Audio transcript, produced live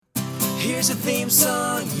Here's a theme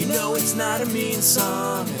song, you know it's not a mean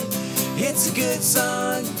song. It's a good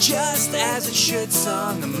song, just as it should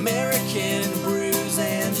song. American Brews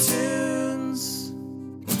and Tunes.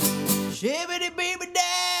 Shibbity beeby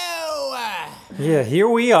dow. Yeah, here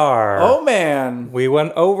we are. Oh, man. We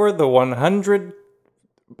went over the 100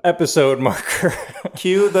 episode marker.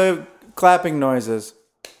 Cue the clapping noises.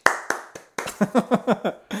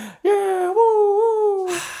 Yeah, woo,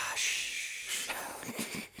 woo.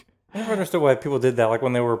 I never understood why people did that, like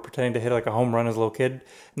when they were pretending to hit like a home run as a little kid,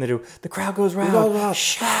 and they do, the crowd goes wild.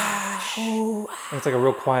 And it's like a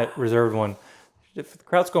real quiet, reserved one. If the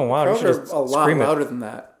crowd's going wild, you should Crowds just are a lot scream louder it. than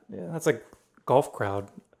that. Yeah, that's like golf crowd.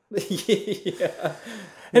 Yeah.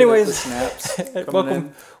 Anyways, The snaps coming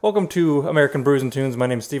in. welcome to American Brews and Tunes. My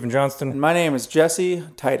name is Stephen Johnston. My name is Jesse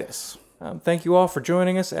Titus. Thank you all for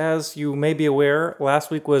joining us. As you may be aware,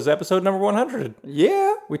 last week was episode number 100.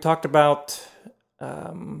 Yeah. We talked about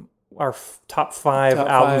our top five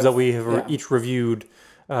albums that we have each reviewed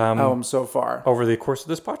Album so far. over the course of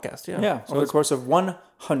this podcast. Yeah. Over the course of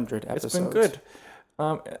 100 episodes. It's been good.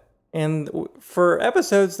 For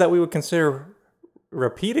episodes that we would consider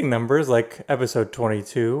repeating numbers, like episode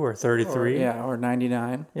 22 or 33. Or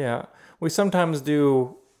 99. Yeah. We sometimes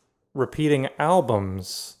do repeating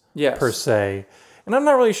albums Yes. per se. And I'm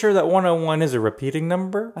not really sure that 101 is a repeating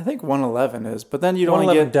number. I think 111 is, but then you'd only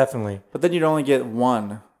 111 get definitely. But then you'd only get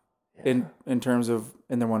one in terms of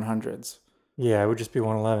in the 100s. Yeah, it would just be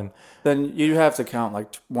 111. Then you have to count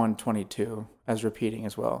like 122 as repeating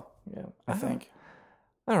as well. Yeah. I think.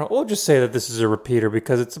 I don't know. We'll just say that this is a repeater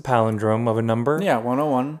because it's a palindrome of a number. Yeah,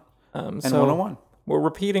 101 and 101. We're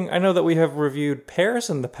repeating. I know that we have reviewed Paris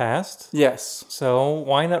in the past. Yes. So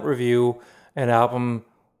why not review an album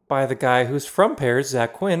by the guy who's from Paris,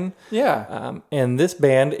 Zach Quinn? Yeah. And this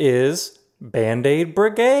band is Band-Aid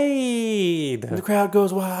Brigade. The crowd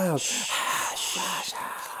goes wild.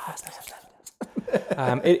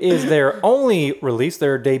 It is their only release,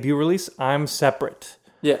 their debut release, I'm Separate,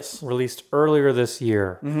 Yes. released earlier this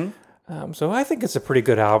year. So I think it's a pretty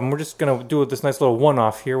good album. We're just going to do this nice little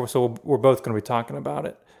one-off here, so we're both going to be talking about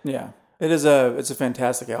it. Yeah. It's a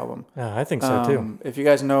fantastic album. I think so, too. If you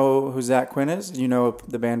guys know who Zach Quinn is, you know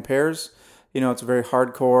the band Pears, you know it's a very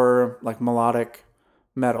hardcore, like melodic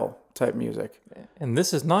metal type music. And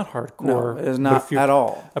this is not hardcore. No, it is but not if you at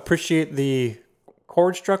all. appreciate the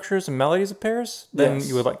chord structures and melodies of Paris, then Yes.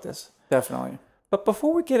 you would like this. Definitely. But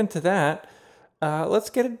before we get into that,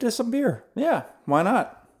 let's get into some beer. Yeah, why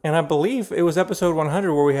not? And I believe it was episode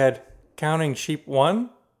 100 where we had Counting Sheep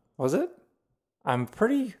 1. Was it? I'm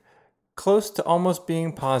pretty close to almost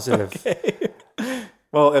being positive.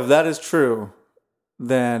 Well, if that is true,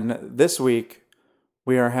 then this week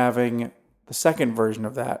we are having the second version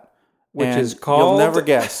of that. Which And is called... You'll never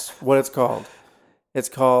guess what it's called. It's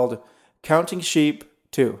called Counting Sheep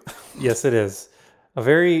 2. Yes, it is. A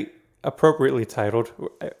very appropriately titled,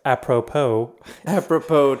 apropos.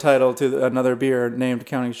 Apropos title to another beer named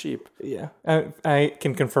Counting Sheep. Yeah. I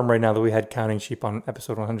can confirm right now that we had Counting Sheep on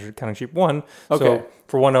episode 100, Counting Sheep 1. Okay. So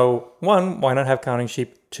for 101, why not have Counting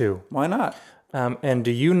Sheep 2? Why not? And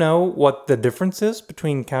do you know what the difference is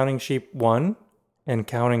between Counting Sheep 1 and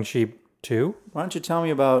Counting Sheep 2? Why don't you tell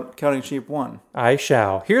me about Counting Sheep 1? I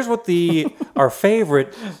shall. Here's what our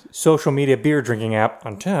favorite social media beer drinking app,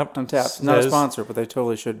 Untapped, Untapped. Not a says. sponsor, but they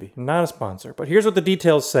totally should be. Not a sponsor. But here's what the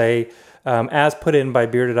details say, as put in by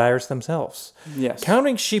Bearded Iris themselves. Yes.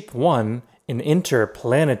 Counting Sheep 1, an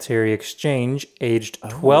interplanetary exchange aged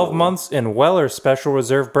 12 months in Weller Special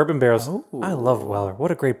Reserve bourbon barrels. I love Weller.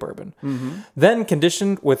 What a great bourbon. Then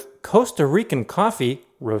conditioned with Costa Rican coffee,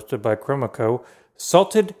 roasted by Chromaco,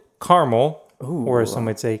 salted caramel, or as some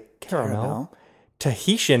might say, caramel,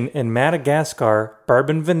 Tahitian and Madagascar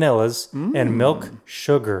bourbon vanillas, and milk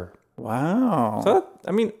sugar. Wow. So,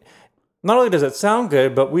 I mean, not only does it sound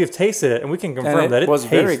good, but we have tasted it, and we can confirm that it was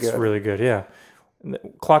tastes very good. really good. Yeah,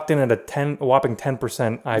 clocked in at a whopping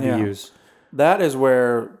 10% IBUs. That is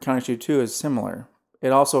where Counting Sheep 2 is similar.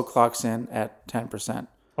 It also clocks in at 10%.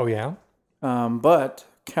 Oh yeah, But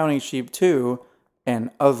Counting Sheep 2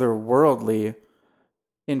 and Otherworldly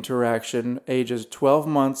interaction ages 12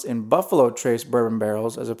 months in Buffalo Trace bourbon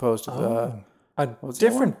barrels as opposed to the... a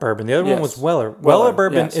different bourbon. The other one Yes. was Weller. Weller,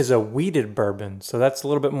 bourbon yes. is a wheated bourbon, so that's a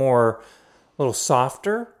little bit more, a little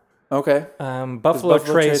softer. Okay. Buffalo Is Buffalo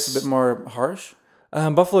Trace a bit more harsh?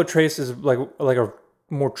 Buffalo Trace is like a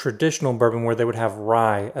more traditional bourbon where they would have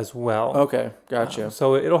rye as well. Okay, gotcha.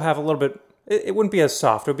 So it'll have a little bit. It wouldn't be as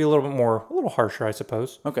soft. It would be a little harsher, I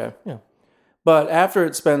suppose. Okay. Yeah. But after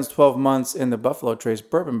it spends 12 months in the Buffalo Trace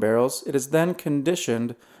bourbon barrels, it is then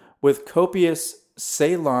conditioned with copious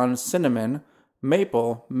Ceylon cinnamon,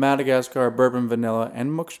 maple, Madagascar, bourbon, vanilla,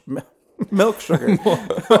 and milk sugar.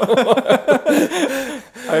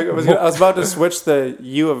 I was about to switch the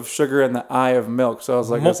U of sugar and the I of milk, so I was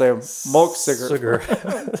like, going to say milk sugar.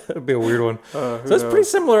 That'd be a weird one. So it's pretty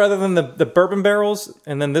similar, other than the bourbon barrels,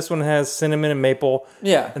 and then this one has cinnamon and maple.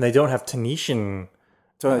 Yeah. And they don't have Tahitian.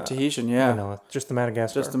 Tahitian, yeah. Vanilla, just the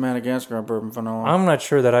Madagascar. Just the Madagascar bourbon vanilla. I'm not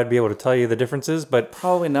sure that I'd be able to tell you the differences, but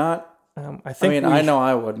Probably not. I know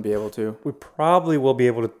I wouldn't be able to. we probably will be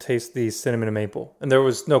able to taste the cinnamon and maple. And there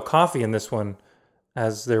was no coffee in this one,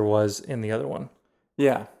 as there was in the other one.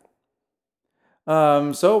 Yeah.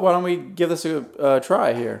 So why don't we give this a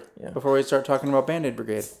try here before we start talking about Band-Aid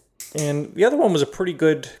Brigade? And the other one was a pretty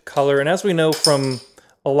good color. And as we know from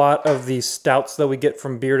a lot of the stouts that we get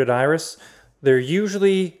from Bearded Iris, they're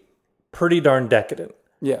usually pretty darn decadent.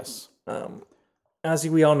 Yes. As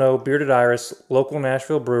we all know, Bearded Iris, local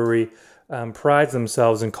Nashville brewery, prides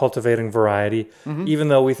themselves in cultivating variety, even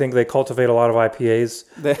though we think they cultivate a lot of IPAs.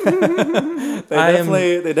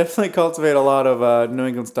 They definitely cultivate a lot of New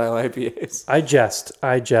England style IPAs. I jest,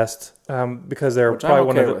 because they're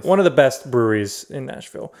probably one of the best breweries in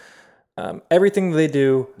Nashville. Everything they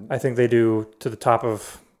do, I think they do to the top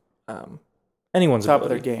of anyone's top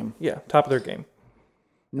ability. of their game. Yeah, top of their game.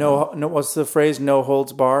 No, what's the phrase? No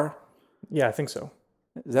holds bar. Yeah, I think so.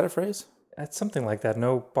 Is that a phrase? That's something like that.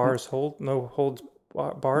 No holds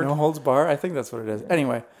barred. No holds bar. I think that's what it is.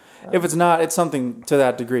 Anyway, if it's not, it's something to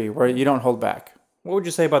that degree where you don't hold back. What would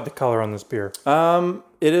you say about the color on this beer?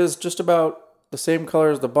 It is just about the same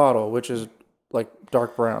color as the bottle, which is like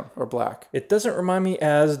dark brown or black. It doesn't remind me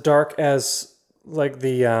as dark as like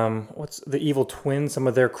the what's the Evil Twin? Some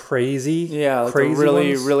of their crazy, like crazy the really,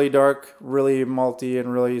 ones. really dark, really malty,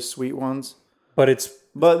 and really sweet ones.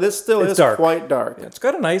 But this still is dark. quite dark. It's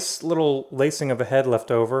got a nice little lacing of a head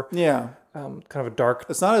left over. Yeah. Kind of a dark.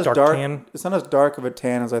 It's not as dark. Tan. It's not as dark of a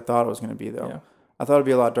tan as I thought it was going to be, though. Yeah. I thought it'd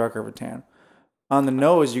be a lot darker of a tan. On the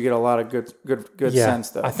nose, you get a lot of good sense,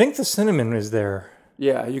 though. I think the cinnamon is there.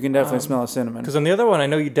 Yeah, you can definitely smell the cinnamon. Because on the other one, I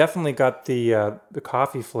know you definitely got the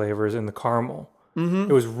coffee flavors in the caramel. Mm-hmm.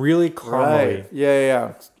 It was really caramely. Right.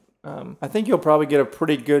 Yeah. I think you'll probably get a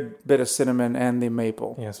pretty good bit of cinnamon and the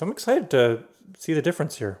maple. Yeah, so I'm excited to see the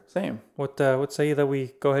difference here. Same. What say you that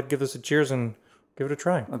we go ahead and give this a cheers and give it a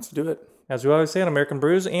try? Let's do it. As we always say on American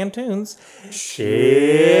Brews and Tunes,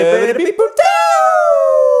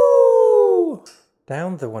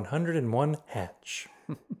 down the 101 hatch.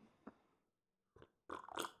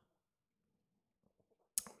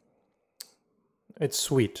 It's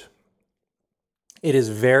sweet. It is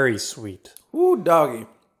very sweet. Ooh, doggy.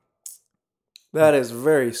 That is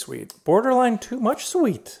very sweet. Borderline too much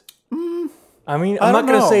sweet. I mean, I I'm not don't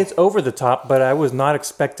going to know. say it's over the top, but I was not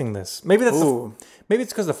expecting this. Maybe that's maybe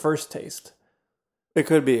it's because the first taste. It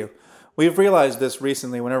could be. We've realized this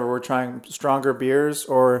recently whenever we're trying stronger beers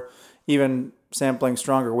or even sampling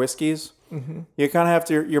stronger whiskeys. Mm-hmm. You kind of have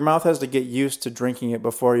to, your mouth has to get used to drinking it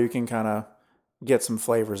before you can kind of get some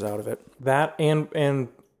flavors out of it. That and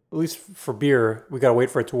at least for beer, we got to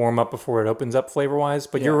wait for it to warm up before it opens up flavor-wise.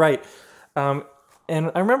 But you're right. And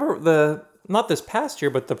I remember not this past year,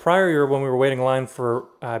 but the prior year when we were waiting in line for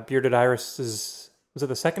Bearded Iris's, was it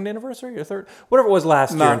the second anniversary or third? Whatever it was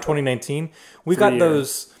last year in 2019. We got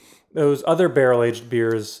those other barrel-aged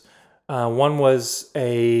beers. One was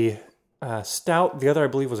a stout. The other, I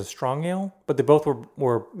believe, was a strong ale. But they both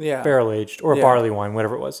were barrel-aged or a barley wine,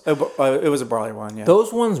 whatever it was. It was a barley wine, yeah.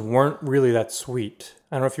 Those ones weren't really that sweet.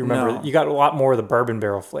 I don't know if you remember. No. You got a lot more of the bourbon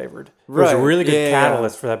barrel flavored. It was a really good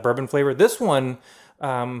catalyst for that bourbon flavor. This one,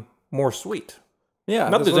 more sweet. Yeah.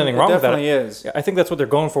 Not that there's anything wrong with that. It definitely is. I think that's what they're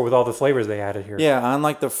going for with all the flavors they added here. Yeah, on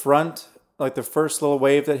like the front, like the first little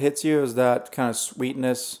wave that hits you is that kind of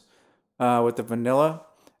sweetness with the vanilla.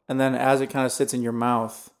 And then as it kind of sits in your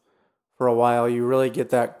mouth for a while, you really get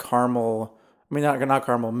that caramel, not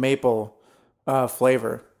caramel, maple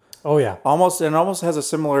flavor. Oh, yeah. It almost has a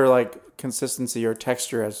similar like consistency or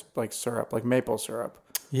texture as like syrup, like maple syrup.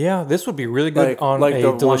 Yeah, this would be really good Like on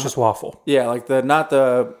a delicious waffle. Yeah, like not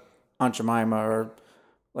the Aunt Jemima or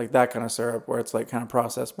like that kind of syrup where it's like kind of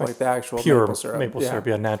processed, but like the actual Pure maple syrup.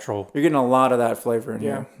 yeah, natural. You're getting a lot of that flavor in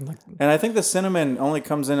here. And I think the cinnamon only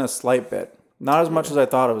comes in a slight bit. Not as much as I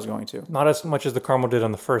thought it was going to. Not as much as the caramel did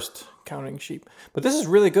on the first counting sheet. But this is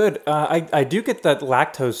really good. I do get that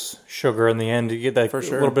lactose sugar in the end. You get that For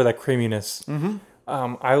sure. a little bit of that creaminess. Mm-hmm.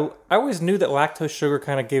 I always knew that lactose sugar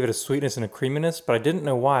kind of gave it a sweetness and a creaminess, but I didn't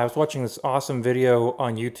know why. I was watching this awesome video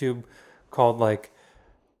on YouTube called like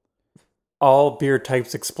All Beer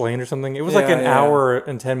Types Explained or something. It was like an hour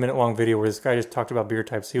and 10-minute long video where this guy just talked about beer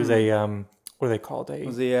types. He was a what are they called?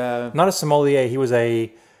 Was he not a sommelier. He was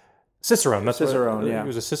a Cicerone. That's Cicerone, what, yeah. It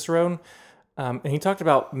was a Cicerone. And he talked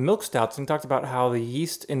about milk stouts, and he talked about how the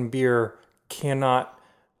yeast in beer cannot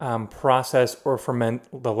process or ferment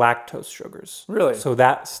the lactose sugars. Really? So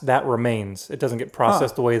that remains. It doesn't get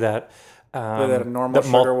processed the way that that a normal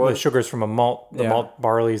sugar would? the sugars from a malt, the Yeah. malt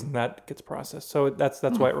barleys, and that gets processed. So that's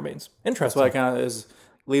why it remains. Interesting. So it kind of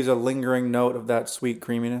leaves a lingering note of that sweet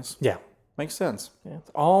creaminess. Yeah. Makes sense. Yeah, it's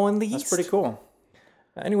all in the yeast. That's pretty cool.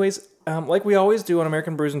 Anyways, like we always do on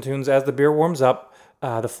American Brews and Tunes, as the beer warms up,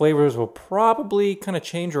 the flavors will probably kind of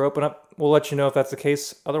change or open up. We'll let you know if that's the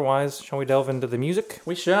case. Otherwise, shall we delve into the music?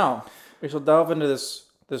 We shall delve into this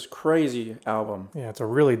crazy album. Yeah, it's a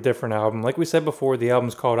really different album. Like we said before, the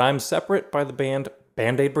album's called I'm Separate by the band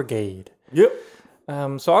Band-Aid Brigade. Yep.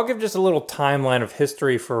 So I'll give just a little timeline of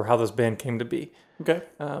history for how this band came to be. Okay.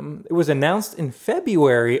 It was announced in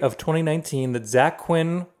February of 2019 that Zach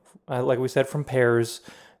Quinn, like we said from Pears,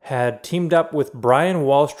 had teamed up with Brian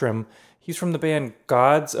Wallstrom. He's from the band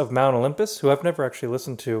Gods of Mount Olympus, who I've never actually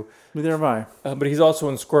listened to. Neither have I. But he's also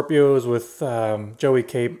in Scorpios with Joey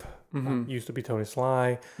Cape, used to be Tony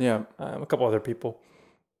Sly, Yeah. a couple other people.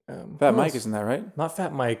 Fat who Mike else? isn't that right? Not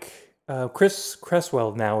Fat Mike. Chris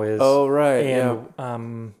Cresswell now is. Oh, right.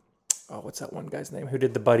 And, what's that one guy's name? Who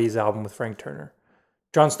did the Buddies album with Frank Turner?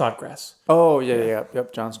 John Snodgrass. Oh, yeah.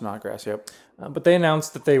 Yep. John Snodgrass. Yep. But they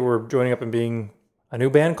announced that they were joining up and being a new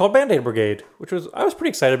band called Band-Aid Brigade, which I was pretty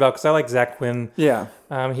excited about because I like Zach Quinn. Yeah.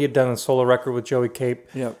 He had done a solo record with Joey Cape.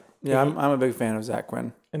 Yep. Yeah, I'm a big fan of Zach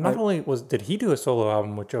Quinn. And not only did he do a solo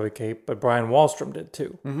album with Joey Cape, but Brian Wallstrom did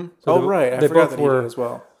too. Mm-hmm. So right. I forgot that he did as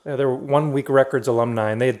well. They were 1 Week Records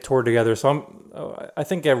alumni, and they had toured together. So I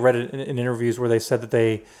think I read it in interviews where they said that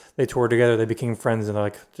they toured together, they became friends, and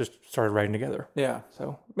they just started writing together. Yeah.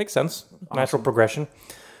 So makes sense. Awesome. Natural progression.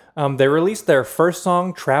 They released their first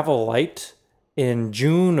song, Travel Light, in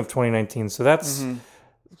June of 2019. So that's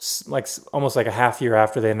like almost like a half year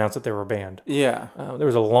after they announced that they were a band. Yeah. There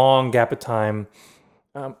was a long gap of time.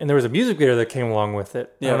 And there was a music video that came along with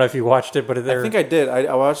it. Yeah. I don't know if you watched it, but I think I did.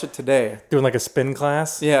 I watched it today. Doing like a spin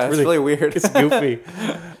class. Yeah, it's really weird. It's goofy.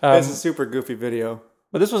 It's a super goofy video.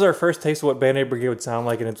 But this was our first taste of what Band-Aid Brigade would sound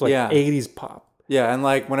like, and it's like 80s pop. Yeah, and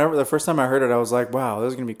like whenever the first time I heard it, I was like, wow, this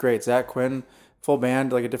is going to be great. Zach Quinn, full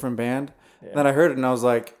band, like a different band. Yeah. And then I heard it, and I was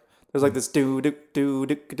like, there's like this yeah.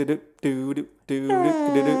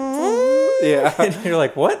 And you're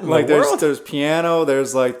like, what? Like there's piano,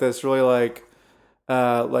 there's like this really like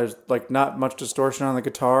there's like not much distortion on the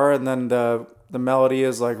guitar, and then the melody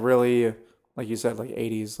is like really, like you said, like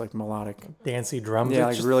 80s, like melodic, dancey drums. Yeah,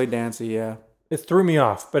 like really dancey. Yeah, it threw me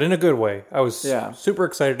off, but in a good way. I was super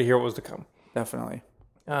excited to hear what was to come. Definitely.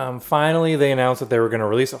 Finally, they announced that they were going to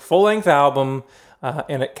release a full-length album,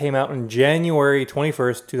 and it came out on January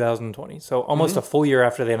 21st, 2020. So almost a full year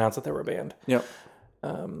after they announced that they were a band. Yep.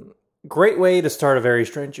 Great way to start a very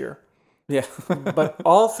strange year. Yeah. But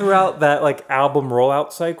all throughout that like album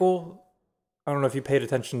rollout cycle, I don't know if you paid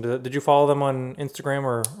attention to. Did you follow them on Instagram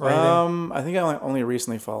or anything? I think I only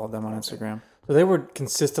recently followed them on Instagram. So they were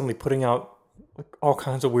consistently putting out like all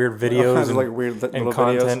kinds of weird videos and like weird and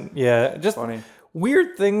content. Videos. Yeah, just funny.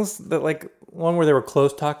 Weird things that like one where they were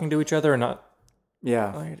close talking to each other or not.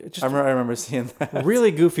 Yeah, like, I remember seeing that.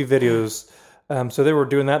 Really goofy videos. So they were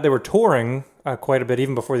doing that. They were touring quite a bit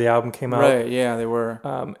even before the album came out. Right, yeah, they were.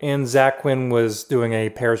 And Zach Quinn was doing a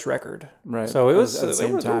Paris record. Right. So it was at the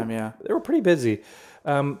same time, yeah. They were pretty busy.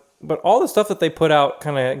 But all the stuff that they put out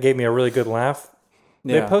kind of gave me a really good laugh.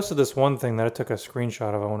 Yeah. They posted this one thing that I took a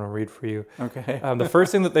screenshot of. I want to read for you. Okay. The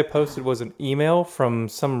first thing that they posted was an email from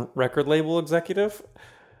some record label executive.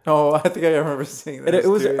 Oh, I think I remember seeing that. It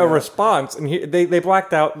was a response, and they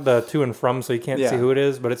blacked out the to and from, so you can't see who it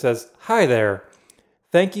is, but it says, "Hi there.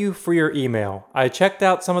 Thank you for your email. I checked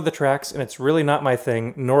out some of the tracks, and it's really not my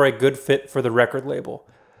thing, nor a good fit for the record label.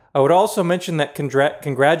 I would also mention that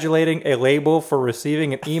congratulating a label for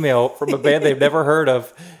receiving an email from a band they've never heard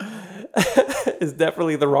of is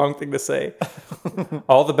definitely the wrong thing to say.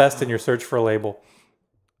 All the best in your search for a label."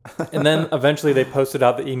 And then eventually they posted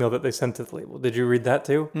out the email that they sent to the label. Did you read that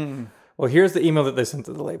too? Mm-hmm. Well, here's the email that they sent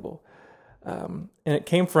to the label. And it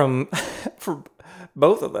came from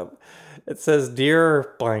both of them. It says,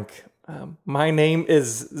 "Dear blank, my name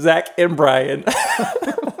is Zach and Brian."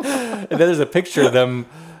 And then there's a picture of them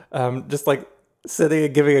just like sitting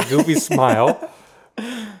and giving a goofy smile.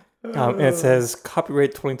 And it says,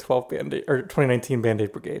 "Copyright 2012 Band-Aid, or 2019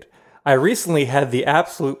 Band-Aid Brigade. I recently had the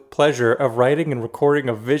absolute pleasure of writing and recording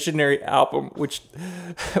a visionary album which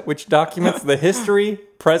documents the history,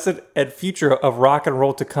 present, and future of rock and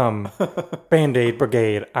roll to come. Band-Aid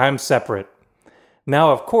Brigade, I'm separate.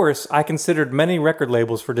 Now, of course, I considered many record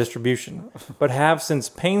labels for distribution, but have since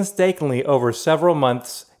painstakingly over several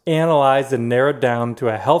months analyzed and narrowed down to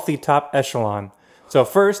a healthy top echelon. So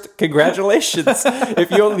first, congratulations.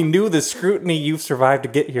 If you only knew the scrutiny you've survived to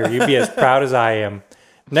get here, you'd be as proud as I am.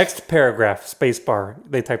 Next paragraph, spacebar.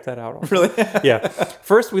 They typed that out. Really? Yeah.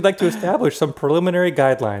 First, we'd like to establish some preliminary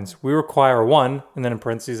guidelines. We require one, and then in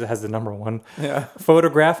parentheses it has the number one,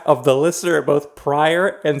 photograph of the listener both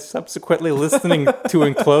prior and subsequently listening to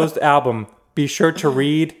enclosed album. Be sure to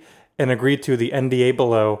read and agree to the NDA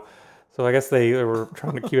below. So I guess they were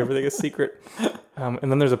trying to keep everything a secret. And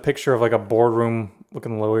then there's a picture of like a boardroom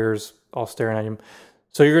looking lawyers all staring at him.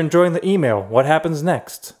 So you're enjoying the email. What happens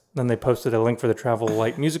next? Then they posted a link for the Travel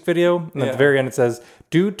Light music video. And at the very end it says,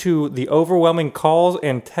 due to the overwhelming calls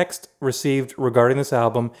and text received regarding this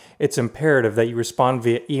album, it's imperative that you respond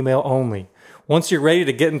via email only. Once you're ready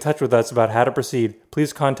to get in touch with us about how to proceed,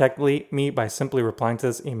 please contact me by simply replying to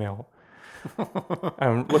this email.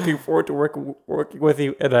 I'm looking forward to working with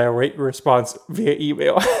you, and I await your response via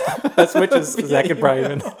email. That switches Zach and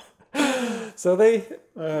Brian. So they're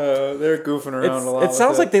goofing around a lot. It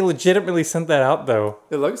sounds like they legitimately sent that out, though.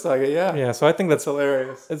 It looks like it, yeah. Yeah, so I think that's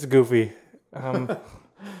hilarious. It's goofy. I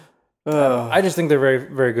just think they're very,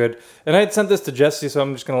 very good. And I had sent this to Jesse, so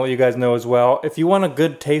I'm just going to let you guys know as well. If you want a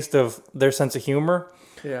good taste of their sense of humor,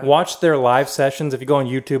 watch their live sessions. If you go on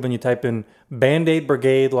YouTube and you type in Band-Aid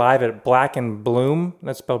Brigade live at Black and Bloom,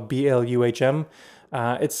 that's spelled BLUHM.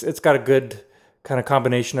 It's got a good kind of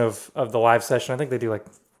combination of the live session. I think they do like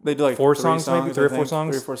four songs, maybe three or four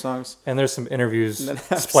songs. And there's some interviews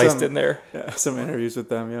spliced in there. Yeah, some interviews with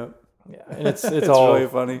them. Yep. Yeah, and it's all really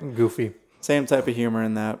funny, goofy. Same type of humor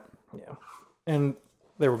in that. Yeah, and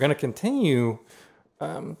they were going to continue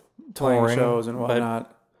playing touring, shows and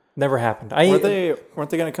whatnot. Never happened. Weren't they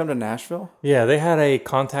going to come to Nashville? Yeah, they had a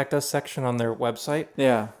contact us section on their website.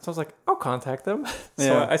 Yeah, so I was like, I'll contact them.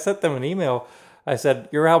 So I sent them an email. I said,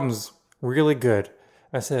 your album's really good.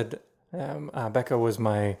 I said, Becca was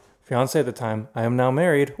my fiance at the time. I am now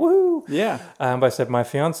married. Woo! Yeah. But I said, my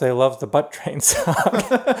fiance loves the Butt Train song.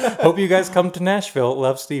 Hope you guys come to Nashville.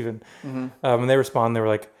 Love, Steven. Mm-hmm. And they respond. They were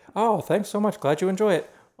like, oh, thanks so much. Glad you enjoy it.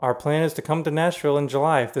 Our plan is to come to Nashville in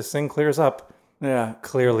July if this thing clears up. Yeah.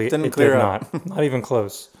 Clearly, it did not. Not even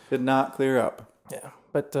close. Did not clear up. Yeah.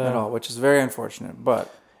 But at all, which is very unfortunate.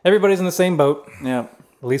 But everybody's in the same boat. Yeah.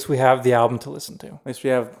 At least we have the album to listen to. At least we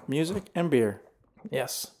have music and beer.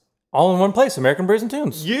 Yes. All in one place, American Brews and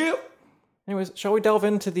Tunes. Yeah. Anyways, shall we delve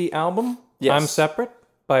into the album? Yes. I'm Separate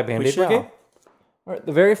by Band-Aid Brigade. All right,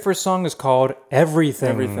 the very first song is called Everything.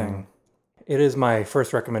 Everything. It is my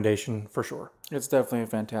first recommendation for sure. It's definitely a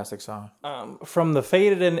fantastic song. From the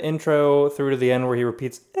faded in intro through to the end where he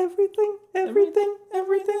repeats everything, everything,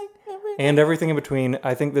 everything, everything, and everything in between,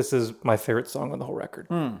 I think this is my favorite song on the whole record.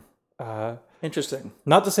 Interesting.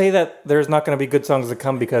 Not to say that there's not going to be good songs that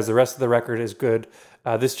come because the rest of the record is good.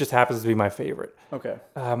 This just happens to be my favorite. Okay.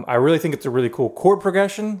 I really think it's a really cool chord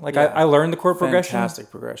progression. Like I learned the chord progression. Fantastic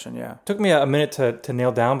progression, yeah. Took me a minute to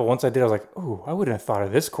nail down, but once I did, I was like, "Ooh, I wouldn't have thought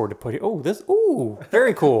of this chord to put here. Oh, this, ooh,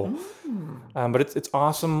 very cool." But it's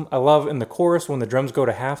awesome. I love in the chorus when the drums go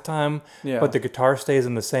to halftime, but the guitar stays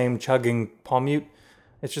in the same chugging palm mute.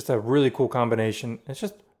 It's just a really cool combination.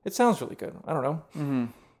 It sounds really good. I don't know.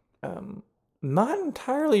 Mm-hmm. Not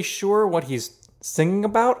entirely sure what he's singing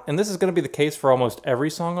about, and this is going to be the case for almost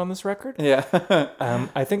every song on this record. Yeah.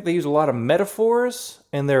 I think they use a lot of metaphors,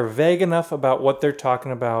 and they're vague enough about what they're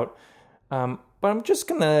talking about. But I'm just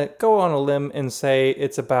going to go on a limb and say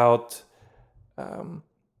it's about...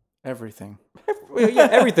 everything.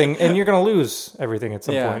 Everything, and you're going to lose everything at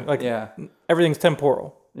some point. Like, everything's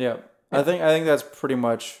temporal. Yeah. I think that's pretty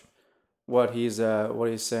much what he's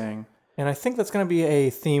saying. And I think that's going to be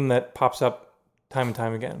a theme that pops up time and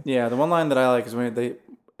time again. Yeah, the one line that I like is when they,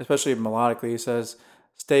 especially melodically, he says,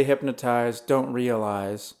 "Stay hypnotized, don't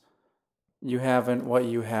realize you haven't what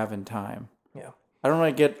you have in time." Yeah. I don't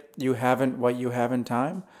really get you haven't what you have in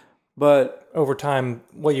time, but over time,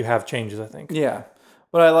 what you have changes, I think. Yeah.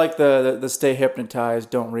 But I like the stay hypnotized,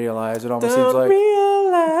 don't realize. It almost seems like...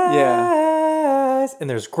 realize. Yeah. And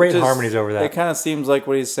there's great harmonies over that. It kind of seems like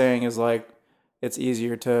what he's saying is like, it's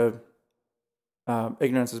easier to...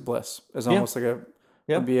 ignorance is bliss. Is almost like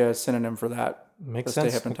would be a synonym for that. Makes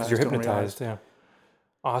sense. Because you're hypnotized, yeah.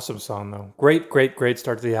 Awesome song, though. Great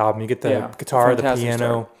start to the album. You get the guitar, the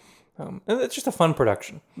piano. And it's just a fun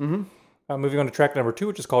production. Mm-hmm. Moving on to track number 2,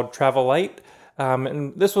 which is called Travel Light.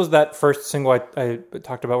 And this was that first single I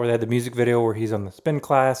talked about where they had the music video where he's on the spin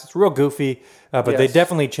class. It's real goofy, but they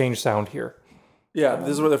definitely changed sound here. Yeah, this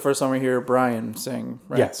is where the first time we hear Brian sing,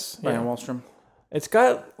 right? Yes. Brian Wallstrom. It's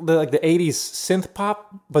got the 80s synth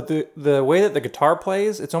pop, but the way that the guitar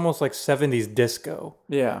plays, it's almost like 70s disco.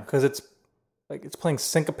 Yeah. Because it's playing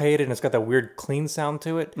syncopated and it's got that weird clean sound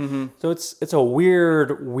to it. Mm-hmm. So it's a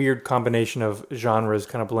weird combination of genres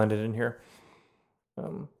kind of blended in here.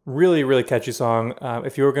 Really, really catchy song.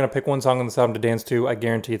 If you were going to pick one song on this album to dance to, I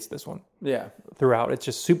guarantee it's this one. Yeah. Throughout. It's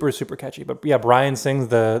just super, super catchy. But yeah, Brian sings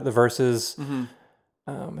the verses. Mm-hmm.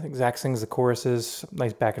 I think Zach sings the choruses.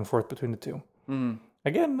 Nice back and forth between the two. Mm.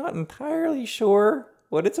 Again, not entirely sure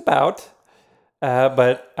what it's about,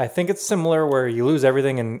 but I think it's similar where you lose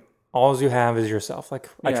everything and all you have is yourself. Like,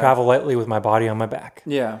 I travel lightly with my body on my back.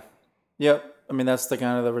 Yeah. Yep. I mean, that's the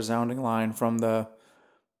kind of the resounding line from the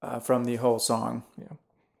whole song. Yeah.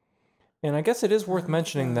 And I guess it is worth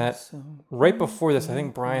mentioning that right before this, I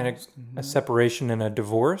think Brian had a separation and a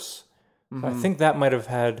divorce. Mm-hmm. So I think that might have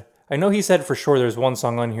had... I know he said for sure there's one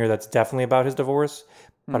song on here that's definitely about his divorce,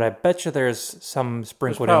 but I bet you there's some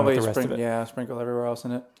sprinkled in with the rest of it. Yeah, sprinkled everywhere else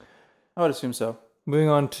in it. I would assume so. Moving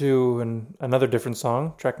on to another different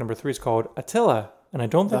song. Track number 3 is called Attila. And I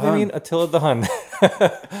don't think they mean Attila the Hun.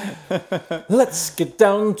 Let's get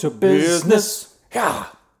down to business. Yeah.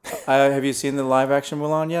 Have you seen the live action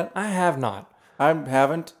Mulan yet? I have not. I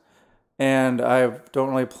haven't. And I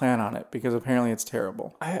don't really plan on it because apparently it's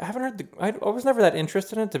terrible. I haven't heard I was never that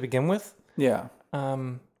interested in it to begin with. Yeah.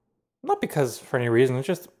 Not because for any reason. It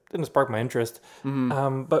just didn't spark my interest.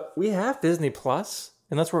 Mm-hmm. But we have Disney Plus,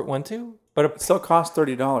 and that's where it went to. But it still costs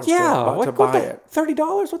 $30 to buy it.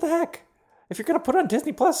 $30? What the heck? If you're going to put it on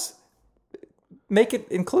Disney Plus, make it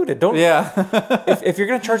included. Don't. Yeah. if you're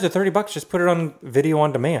going to charge the $30, just put it on video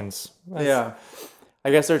on demands. Yeah.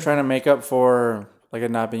 I guess they're trying to make up for like it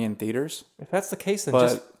not being in theaters. If that's the case,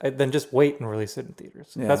 then just wait and release it in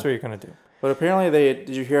theaters. Yeah. That's what you're going to do. But apparently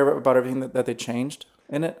did you hear about everything that they changed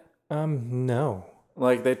in it? No.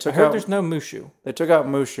 Like they took I heard there's no Mushu. They took out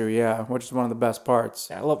Mushu, yeah, which is one of the best parts.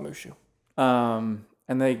 Yeah, I love Mushu.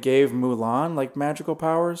 And they gave Mulan like magical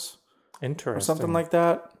powers. Interesting. Or something like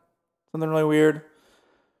that. Something really weird.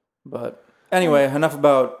 But anyway, enough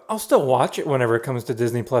about... I'll still watch it whenever it comes to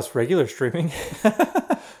Disney Plus regular streaming.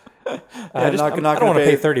 I don't want to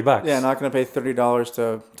pay $30. Yeah, not going to pay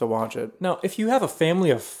 $30 to watch it. No, if you have a family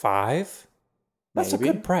of 5... That's maybe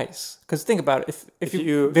a good price. Because think about it. If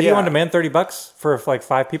you video on demand $30 for like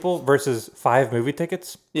 5 people versus 5 movie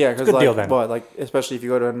tickets. Yeah, because deal then. But like especially if you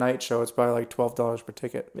go to a night show, it's probably like $12 per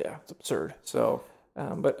ticket. Yeah, it's absurd. So,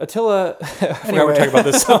 but Attila. Anyway, we're talking about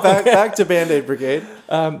this song. back to Band-Aid Brigade.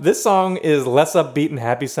 This song is less upbeat and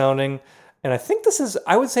happy sounding, and I think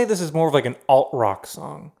I would say this is more of like an alt rock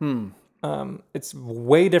song. It's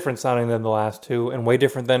way different sounding than the last two, and way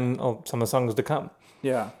different than some of the songs to come.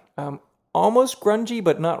 Yeah. Almost grungy,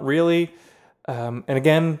 but not really. And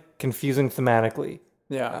again, confusing thematically.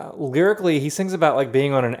 Yeah. Lyrically, he sings about like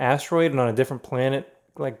being on an asteroid and on a different planet,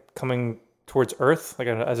 like coming towards Earth, like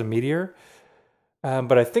as a meteor.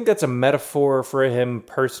 But I think that's a metaphor for him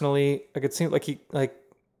personally. Like it seems like he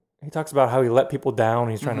talks about how he let people down.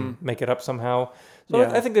 And he's trying to make it up somehow. So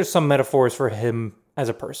yeah. I think there's some metaphors for him as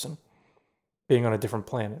a person being on a different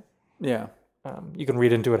planet. Yeah. You can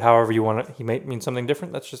read into it however you want it. He may mean something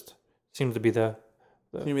different. That's just seems to be the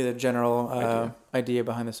general idea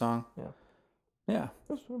behind the song. Yeah.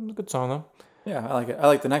 It's a good song though. Yeah, I like it. I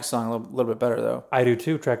like the next song a little bit better though. I do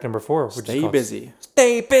too. Track number 4. Which Stay Busy.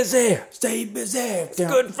 Stay busy. Stay busy. It's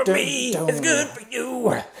good for me. It's good for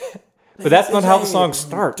you. But that's not how the song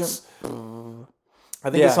starts. I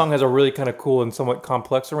think the song has a really kind of cool and somewhat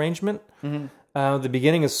complex arrangement. Mm-hmm. The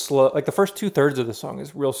beginning is slow. Like the first 2/3 of the song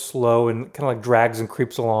is real slow and kind of like drags and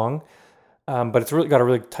creeps along. But it's really got a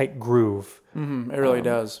really tight groove. Mm-hmm. It really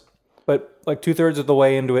does. But like 2/3 of the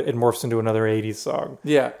way into it, it morphs into another 80s song.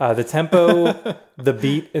 Yeah. The tempo, the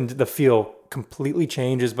beat, and the feel completely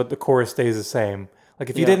changes, but the chorus stays the same. Like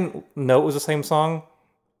if you didn't know it was the same song,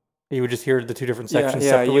 you would just hear the two different sections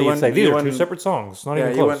separately. You'd say, these are two separate songs. Not even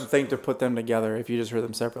close. You wouldn't think to put them together if you just heard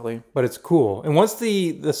them separately. But it's cool. And once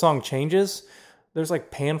the song changes, there's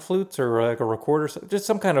like pan flutes or like a recorder, just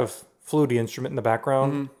some kind of fluty instrument in the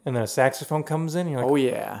background, and then a saxophone comes in. And you're like, oh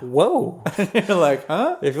yeah, whoa! You're like,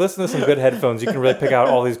 huh? If you listen to some good headphones, you can really pick out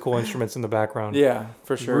all these cool instruments in the background. Yeah,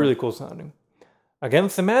 for sure. Really cool sounding. Again,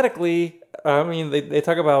 thematically, I mean, they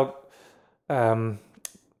talk about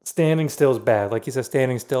standing still is bad. Like he says,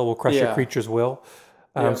 standing still will crush your creature's will.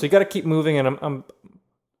 So you got to keep moving. And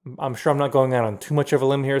I'm sure I'm not going out on too much of a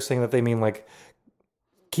limb here, saying that they mean like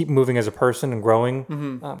keep moving as a person and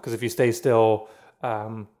growing. Because if you stay still.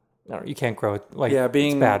 No, you can't grow. Like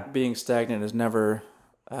it's bad. Being stagnant is never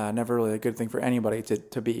really a good thing for anybody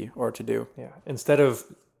to be or to do. Yeah. Instead of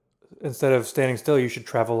standing still, you should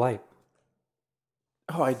travel light.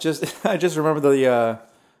 Oh, I just remember the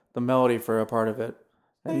melody for a part of it.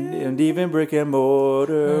 And even brick and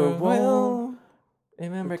mortar won't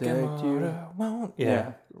Amen, brick protect and mortar won't. Yeah.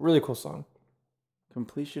 Yeah. Really cool song.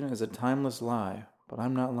 Completion is a timeless lie, but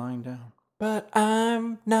I'm not lying down. But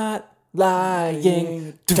I'm not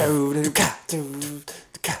lying.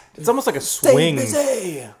 It's almost like a swing.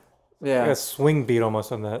 Yeah, Like a swing beat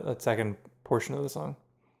almost on that second portion of the song.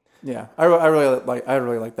 yeah. I really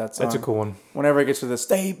like that song. That's a cool one. Whenever it gets to the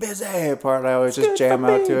 "stay busy" part, I always just jam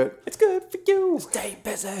out to it. It's good for you. Stay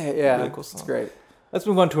busy. Yeah, Really cool song. it's great. Let's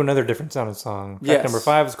move on to another different sounding song. Track Yes. number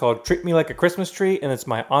 5 is called Treat Me Like a Christmas Tree, and it's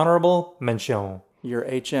my honorable mention. Your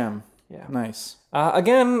HM. Yeah. Nice.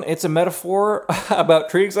 Again, it's a metaphor about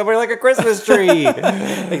treating somebody like a Christmas tree.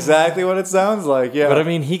 Exactly what it sounds like. Yeah. But I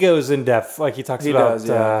mean, he goes in depth. Like he talks about does,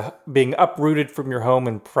 yeah. being uprooted from your home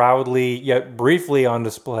and proudly yet briefly on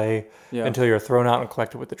display Yeah. until you're thrown out and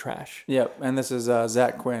collected with the trash. Yep. And this is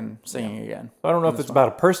Zach Quinn singing again. I don't know if it's about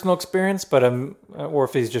a personal experience, but or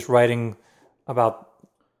if he's just writing about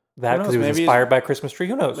that because he was Maybe inspired by a Christmas tree.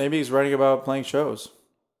 Who knows? Maybe he's writing about playing shows.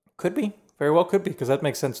 Could be. Very well could be, because that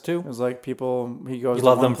makes sense too. It was like people, he goes You to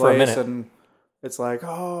love one them for a place minute. and it's like,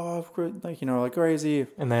 oh, like, like crazy.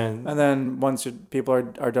 And then, And then once people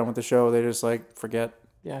are done with the show, they just like forget.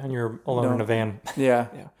 yeah, and you're alone in a van. Yeah.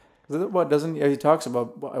 Yeah. 'Cause what doesn't he talks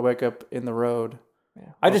about? I wake up in the road.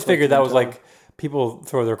 Yeah. I just figured that was like people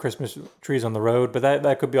throw their Christmas trees on the road, but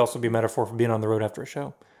that could be also be a metaphor for being on the road after a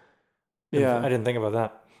show. I didn't think about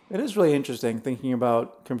that. It is really interesting thinking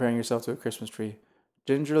about comparing yourself to a Christmas tree.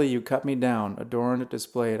 Gingerly, you cut me down, adorned,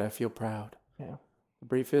 displayed. I feel proud. Yeah. The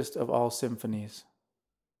briefest of all symphonies.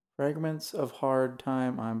 Fragments of hard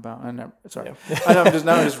time. I'm bound. Sorry, Yeah. I'm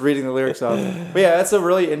just reading the lyrics off. But yeah, it's a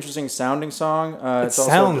really interesting sounding song. It It's also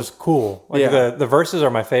sounds just, cool. Like Yeah. the verses are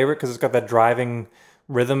my favorite because it's got that driving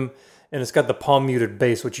rhythm and it's got the palm muted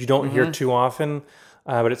bass, which you don't Mm-hmm. hear too often,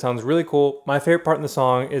 but it sounds really cool. My favorite part in the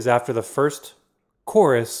song is after the first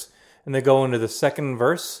chorus and they go into the second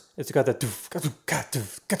verse. It's got that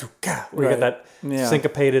where you get that Yeah.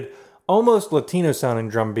 syncopated, almost Latino sounding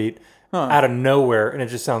drum beat out of nowhere, and it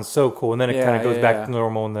just sounds so cool. And then it kind of goes back to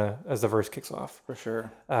normal as the verse kicks off. for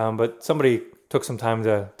sure. But somebody took some time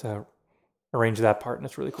to arrange that part, and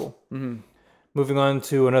it's really cool. Mm-hmm. Moving on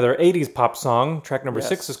to another 80s pop song. Track number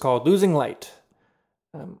 6 is called Losing Light.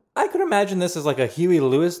 I could imagine this as like a Huey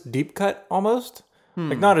Lewis deep cut almost.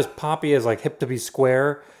 Like not as poppy as like Hip to Be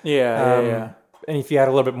Square. Yeah. And if you had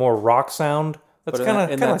a little bit more rock sound, that's But kind of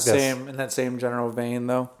in like that this. same in that same general vein,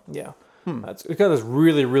 though. Yeah. It's got this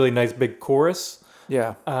really, really nice big chorus.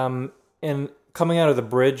 Yeah. And coming out of the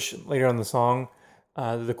bridge later on the song,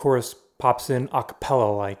 the chorus pops in a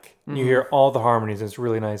cappella like. You hear all the harmonies. It's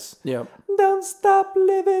really nice. Yep. Don't stop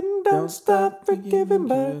living, don't stop forgiving,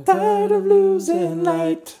 but I'm tired of losing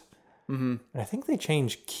light. Mm-hmm. And I think they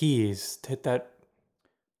changed keys to hit that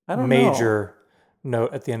I don't know. major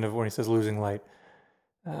note at the end of when he says losing light.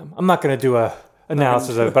 I'm not going to do a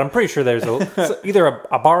analysis of it, but I'm pretty sure there's either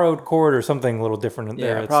a borrowed chord or something a little different in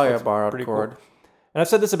there. Yeah, probably a It's borrowed pretty chord. cool. And I've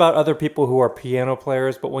said this about other people who are piano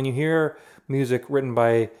players, but when you hear music written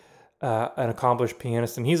by an accomplished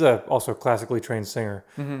pianist, and he's also a classically trained singer,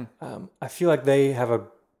 I feel like they have a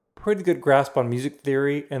pretty good grasp on music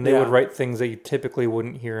theory, and they would write things that you typically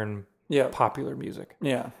wouldn't hear in popular music.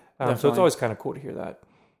 Yeah. So it's always kind of cool to hear that.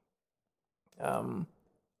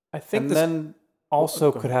 I think this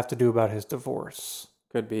also could have to do about his divorce.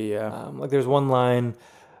 Could be, yeah. Like there's one line,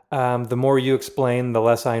 the more you explain, the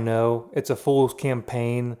less I know. It's a fool's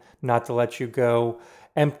campaign not to let you go.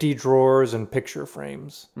 Empty drawers and picture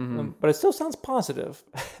frames. But it still sounds positive.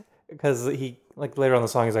 Because he, like later on in the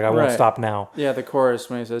song, he's like, I won't stop now. Yeah, the chorus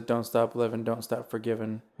when he says, don't stop living, don't stop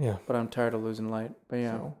forgiving. Yeah. But I'm tired of losing light. But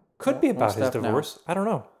yeah. Could be about his stop now. divorce. I don't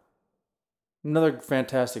know. Another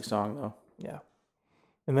fantastic song, though. Yeah.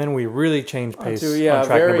 And then we really changed pace on Yeah,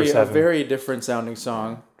 track number 7. a very different sounding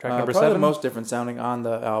song. Track number probably 7? the most different sounding on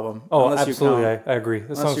the album. Oh, unless absolutely. You count, I agree.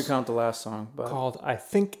 This unless you song's count the last song. But called I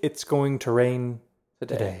Think It's Going to Rain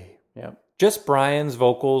Today. Yeah. Just Brian's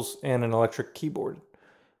vocals and an electric keyboard.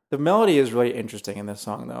 The melody is really interesting in this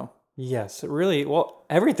song, though. Yes, it really. Well,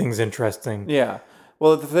 everything's interesting. Yeah.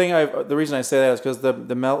 Well, the reason I say that is because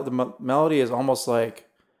the melody is almost like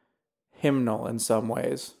hymnal in some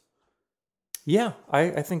ways. Yeah,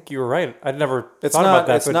 I think you were right. I'd never It's thought not. about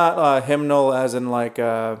that. It's not hymnal as in like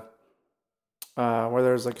where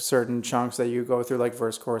there's like certain chunks that you go through, like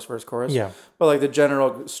verse, chorus, verse, chorus. Yeah. But like the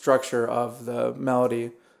general structure of the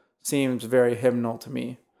melody seems very hymnal to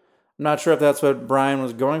me. I'm not sure if that's what Brian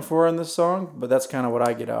was going for in this song, but that's kind of what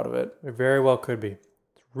I get out of it. It very well could be.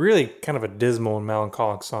 It's really kind of a dismal and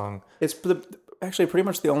melancholic song. It's actually pretty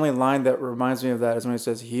much the only line that reminds me of that is when he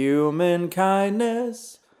says, "Human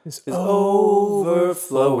kindness It's is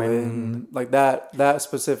overflowing." Like that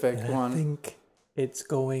specific And I one. think it's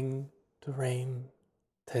going to rain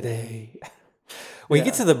today. When you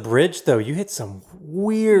get to the bridge, though, you hit some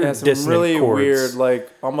weird, Yeah, some dissonant really chords. weird, like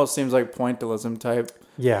almost seems like pointillism type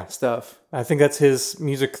Yeah, stuff. I think that's his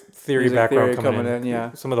music theory Music background theory coming coming in,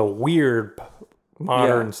 yeah. Some of the weird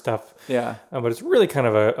modern stuff. Yeah, But it's really kind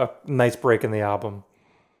of a nice break in the album.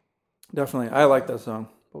 definitely. I like that song.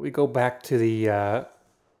 But we go back to the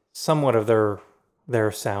somewhat of their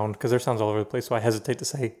sound, because their sound's all over the place, so I hesitate to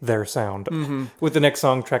say their sound. Mm-hmm. With the next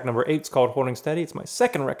song, track number 8, it's called Holding Steady. It's my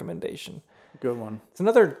second recommendation. Good one. It's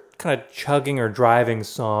another kind of chugging or driving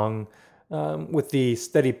song with the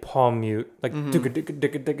steady palm mute, like Yeah.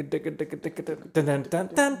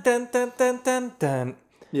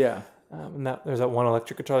 and there's that one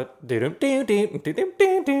electric guitar. And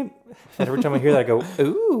every time I hear that, I go,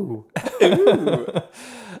 ooh.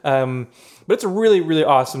 But it's a really, really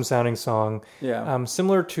awesome sounding song. Yeah.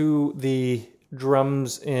 Similar to the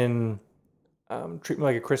drums in Treat Me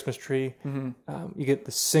Like a Christmas Tree. You get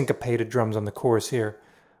the syncopated drums on the chorus here.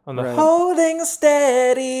 On the holding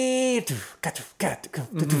steady.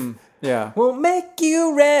 Yeah. We'll make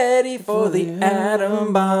you ready for the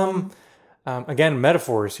atom bomb. Again,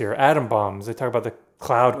 metaphors here. Atom bombs. They talk about the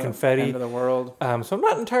cloud confetti. End of the world. So I'm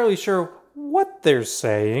not entirely sure what they're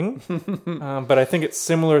saying, but I think it's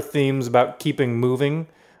similar themes about keeping moving.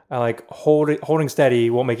 Like holding steady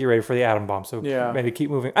won't make you ready for the atom bomb. So Yeah. maybe keep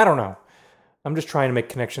moving. I don't know. I'm just trying to make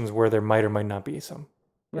connections where there might or might not be some.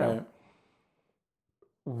 Right.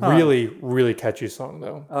 Really, really catchy song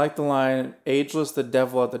though. I like the line, "Ageless, the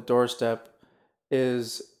devil at the doorstep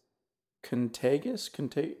is contagious,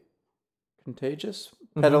 peddling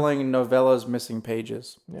novellas missing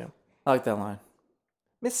pages." Yeah. I like that line.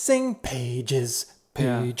 Missing pages.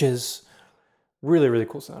 Yeah. Really, really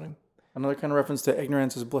cool sounding. Another kind of reference to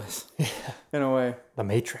ignorance is bliss. In a way. The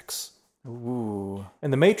Matrix. Ooh.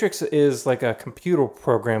 And the Matrix is like a computer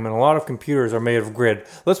program, and a lot of computers are made of grid.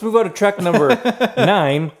 Let's move on to track number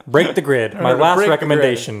 9, Break the Grid, my last Break the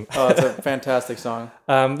recommendation. Grid. Oh, it's a fantastic song.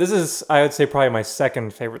 This is, I would say, probably my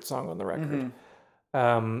second favorite song on the record.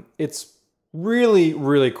 It's really,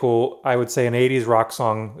 really cool. I would say an 80s rock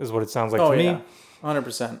song is what it sounds like to me.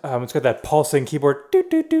 100%. It's got that pulsing keyboard. And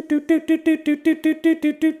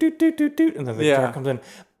then the guitar comes in.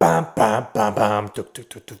 Bam, bam, bam, bam.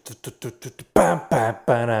 Bam, bam,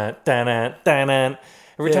 bam.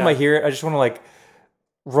 Every time I hear it, I just want to like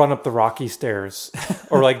run up the rocky stairs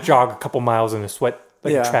or like jog a couple miles in a sweat,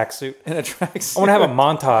 like a tracksuit. In a tracksuit. I want to have a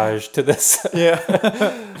montage to this. Yeah.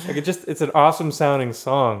 Like it's an awesome sounding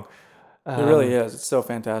song. It really is. It's so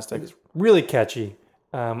fantastic. It's really catchy.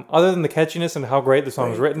 Other than the catchiness and how great the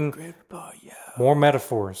song is written, more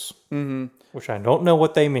metaphors, which I don't know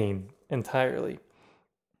what they mean entirely.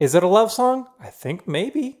 Is it a love song? I think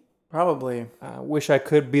maybe. Probably. Wish I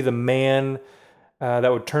could be the man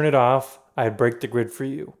that would turn it off. I'd break the grid for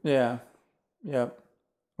you. Yeah. Yep.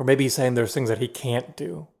 Or maybe he's saying there's things that he can't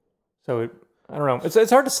do. So I don't know. It's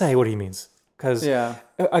hard to say what he means. Because,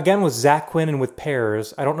 again, with Zach Quinn and with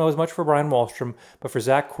Pears, I don't know as much for Brian Wallstrom, but for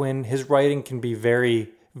Zach Quinn, his writing can be very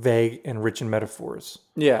vague and rich in metaphors.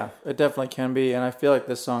 Yeah, it definitely can be. And I feel like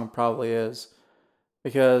this song probably is.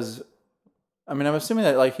 Because, I mean, I'm assuming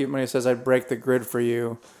that like when he says, "I'd break the grid for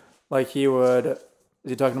you," like he would, is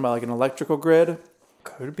he talking about like an electrical grid?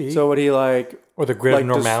 Could be. So would he like... Or the grid like of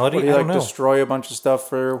normality? Would he I like don't know. destroy a bunch of stuff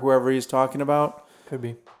for whoever he's talking about? Could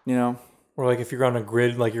be. You know? Or like if you're on a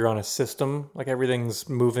grid, like you're on a system, like everything's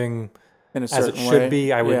moving In a as it certain should way.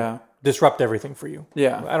 be, I would disrupt everything for you.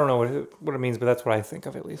 Yeah. I don't know what it means, but that's what I think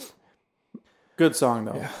of at least. Good song,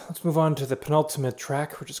 though. Yeah. Let's move on to the penultimate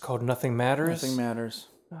track, which is called Nothing Matters. Nothing Matters.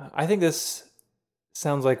 I think this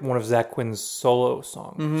sounds like one of Zach Quinn's solo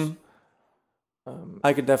songs.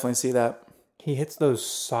 I could definitely see that. He hits those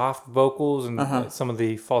soft vocals and some of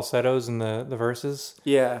the falsettos in the verses.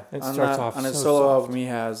 Yeah. It starts off on his so solo soft. album, he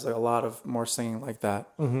has a lot of more singing like that.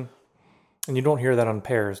 And you don't hear that on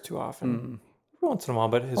Pears too often. Every once in a while,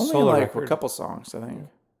 but his Only solo like record. a couple songs, I think.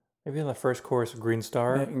 Maybe in the first chorus of Green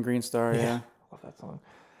Star. In Green Star, yeah. I love that song.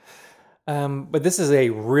 But this is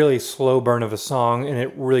a really slow burn of a song, and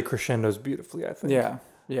it really crescendos beautifully, I think. Yeah.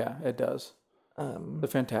 Yeah, it does. It's a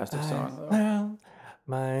fantastic song, though. Well,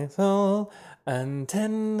 my soul and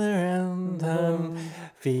tender and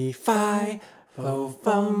fee fi fo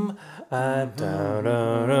fum da da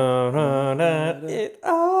da da da. It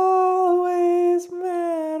always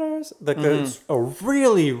matters. Like there's a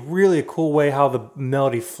really, really cool way how the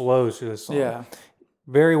melody flows through this song. Yeah.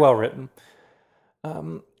 Very well written.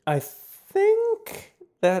 I think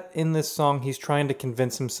that in this song he's trying to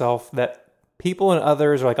convince himself that people and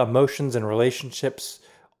others, or like emotions and relationships,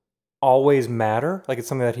 always matter. Like it's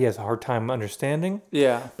something that he has a hard time understanding.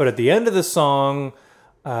 Yeah. But at the end of the song,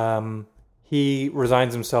 he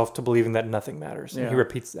resigns himself to believing that nothing matters. And he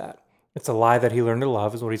repeats that. It's a lie that he learned to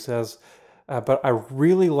love, is what he says. But I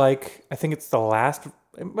really like, I think it's the last,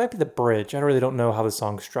 it might be the bridge. I really don't know how the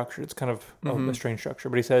song's structured. It's kind of a strange structure.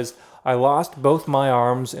 But he says, I lost both my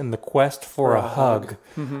arms in the quest for a hug.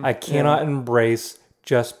 I cannot embrace,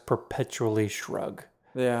 just perpetually shrug.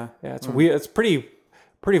 Yeah. Yeah, it's weird. It's pretty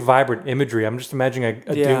vibrant imagery. I'm just imagining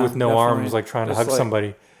a dude with no arms like trying to hug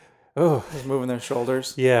somebody. Oh, just moving their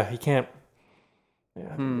shoulders. Yeah, he can't.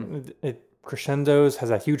 Yeah, it crescendos, has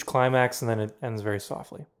a huge climax, and then it ends very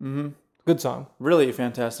softly. Good song. Really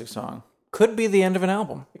fantastic song. Could be the end of an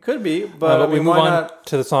album. It could be, but we move on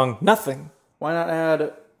to the song Nothing. Why not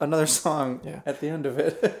add another song at the end of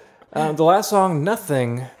it? The last song,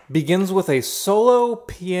 Nothing, begins with a solo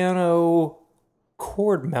piano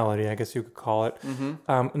chord melody, I guess you could call it.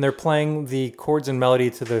 And they're playing the chords and melody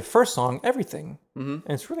to the first song, Everything. And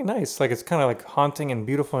it's really nice. Like, it's kind of like haunting and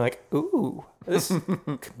beautiful. And like, ooh, this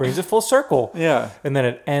brings it full circle. Yeah. And then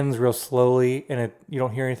it ends real slowly, and you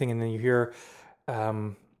don't hear anything. And then you hear,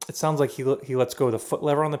 it sounds like he lets go of the foot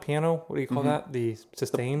lever on the piano. What do you call that? The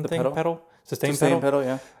sustain thing? Pedal? Sustain pedal,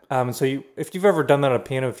 yeah. And so if you've ever done that on a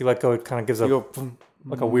piano, if you let go, it kind of gives a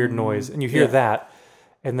weird noise. And you hear that.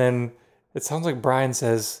 And then it sounds like Brian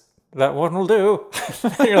says, that one will do.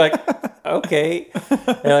 And you're like, okay.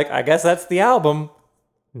 And you're like, I guess that's the album.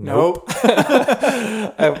 Nope.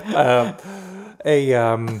 A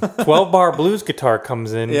 12-bar blues guitar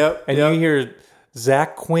comes in. And you hear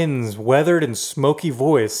Zach Quinn's weathered and smoky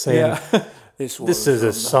voice saying, This is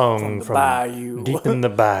a song from bayou. Deep in the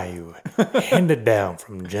bayou, handed down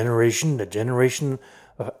from generation to generation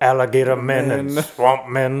of alligator men and swamp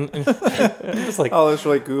men. It's like all this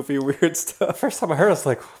really goofy, weird stuff. First time I heard it, I was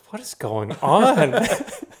like, what is going on?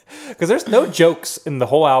 Because there's no jokes in the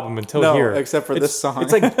whole album until here. Except for this song.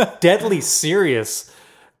 It's like deadly serious.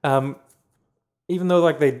 Even though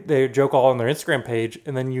like they joke all on their Instagram page,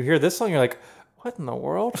 and then you hear this song, you're like, what in the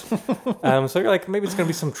world? So you're like, maybe it's going to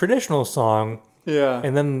be some traditional song. Yeah.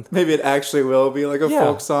 And then maybe it actually will be like a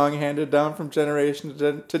folk song handed down from generation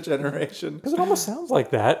to generation. Because it almost sounds like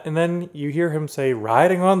that. And then you hear him say,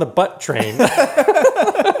 riding on the butt train.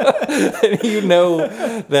 And you know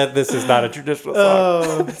that this is not a traditional song.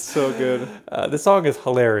 Oh, it's so good. The song is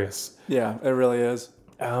hilarious. Yeah, it really is.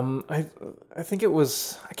 I think it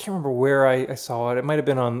was, I can't remember where I saw it. It might have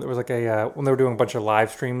been there was like when they were doing a bunch of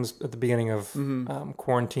live streams at the beginning of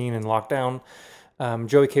quarantine and lockdown.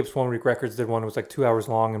 Joey Cape's One Week Records did one. It was like 2 hours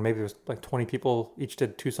long, and maybe it was like 20 people each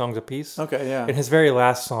did 2 songs apiece. Okay, yeah. In his very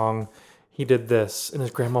last song, he did this, and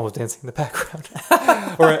his grandma was dancing in the background.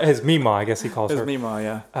 Or his Mima, I guess he calls her. His Mima,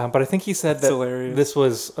 yeah. But I think he said that this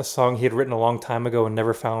was a song he had written a long time ago and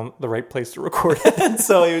never found the right place to record it. And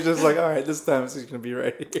so he was just like, all right, this time it's going to be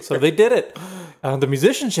right here. So they did it. The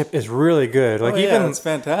musicianship is really good. Like it's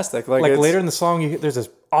fantastic. Like later in the song, there's this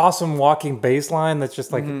awesome walking bass line that's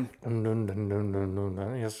just like, dun, dun, dun, dun, dun, dun,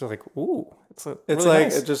 dun. It's just like, ooh. It's really like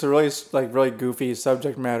nice. It's just a really goofy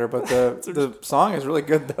subject matter, but the song is really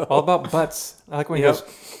good though. All about butts. I like when he goes,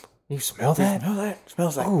 you smell that? You smell that? It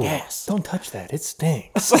smells like gas. Don't touch that. It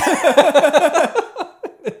stinks. What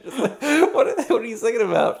are you thinking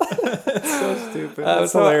about? It's so stupid.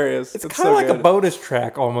 It's hilarious. It's kind of like a bonus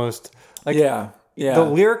track almost. Like, yeah. The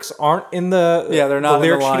lyrics aren't in the they're not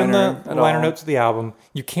the in the liner, liner notes of the album.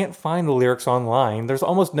 You can't find the lyrics online. There's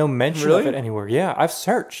almost no mention of it anywhere. Yeah, I've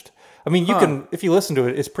searched. I mean, you can, if you listen to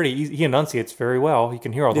it, it's pretty easy. He enunciates very well. You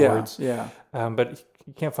can hear all the words. Yeah. But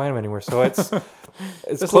you can't find them anywhere. So it's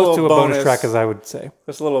close to a bonus track, as I would say.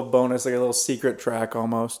 It's a little bonus, like a little secret track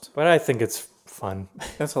almost. But I think it's fun.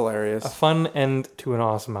 That's hilarious. A fun end to an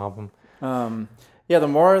awesome album. The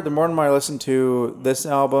more and more I listen to this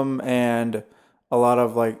album and a lot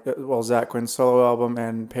of Zach Quinn's solo album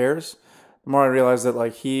and Pairs, the more I realize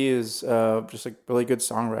that he is just a really good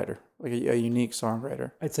songwriter. Like a unique songwriter.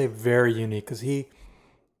 I'd say very unique because he,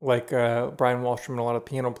 like Brian Wallstrom and a lot of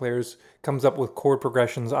piano players, comes up with chord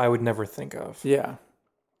progressions I would never think of. Yeah.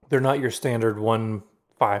 They're not your standard 1,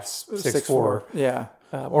 5, 6, 4. Yeah.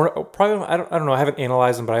 Or probably, I don't know, I haven't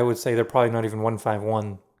analyzed them, but I would say they're probably not even 1, 5,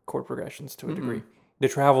 1 chord progressions to a degree. They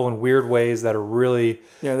travel in weird ways that are really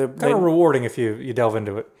kind of rewarding if you delve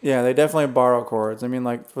into it. Yeah, they definitely borrow chords. I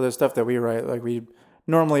mean, for the stuff that we write, we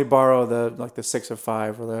normally borrow the 6 of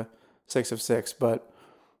 5 or the 6 of 6, but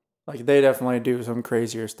they definitely do some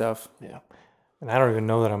crazier stuff. Yeah. And I don't even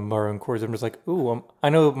know that I'm borrowing chords. I'm just like, ooh, I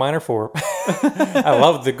know minor 4. I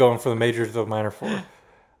love going from the major to the minor 4.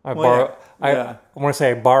 I want to say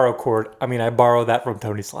I borrow chord. I mean, I borrow that from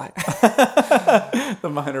Tony Sly. The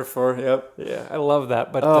minor 4, yep. Yeah, I love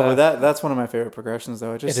that. But but that's one of my favorite progressions,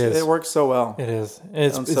 though. It works so well. It is. And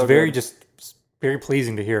it's so very good. very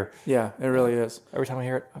pleasing to hear. Yeah, it really is. Every time I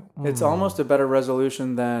hear it, It's almost a better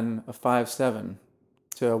resolution than a 5/7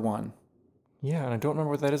 to a 1. Yeah, and I don't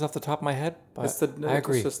remember what that is off the top of my head, but I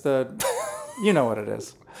agree. It's just the, you know what it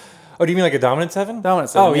is. Oh, do you mean like a dominant 7? Dominant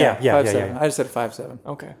 7. Oh, yeah. 5/7. I just said 5/7.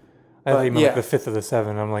 Okay. I thought you meant like the 5th of the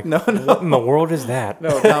 7. I'm like, no. What in the world is that?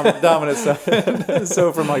 No, dominant 7.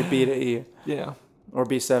 So from like B to E. Yeah. Or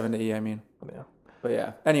B7 to E, I mean. Yeah. But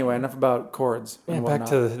yeah. Anyway, enough about chords. Yeah, and back whatnot.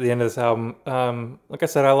 to the end of this album. Like I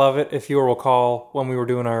said, I love it. If you will recall, when we were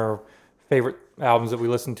doing our favorite albums that we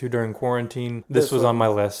listened to during quarantine, this was on my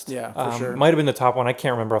list. Yeah, for sure. Might have been the top one. I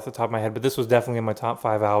can't remember off the top of my head, but this was definitely in my top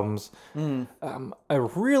 5 albums. I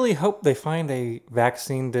really hope they find a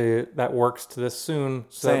vaccine that works to this soon.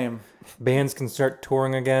 So Same. that bands can start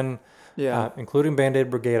touring again. Yeah. Including Band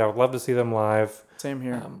Aid Brigade. I would love to see them live. Same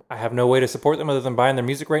here. I have no way to support them other than buying their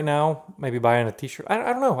music right now. Maybe buying a t-shirt. I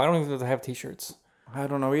don't know. I don't even know if they have t-shirts. I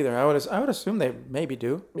don't know either. I would assume they maybe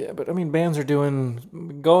do. Yeah, but I mean, bands are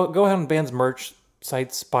doing. Go ahead on bands' merch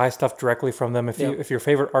sites, buy stuff directly from them. If your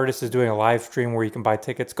favorite artist is doing a live stream where you can buy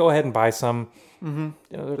tickets, go ahead and buy some. Mm-hmm.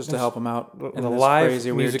 You know, Just to help them out. The live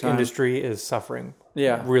music industry is suffering.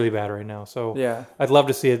 Yeah, really bad right now. So yeah, I'd love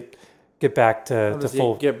to see it get back to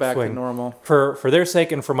full get back swing. to normal for their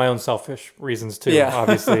sake and for my own selfish reasons too. Yeah.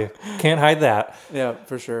 Obviously, can't hide that. Yeah,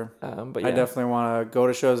 for sure. But yeah. I definitely want to go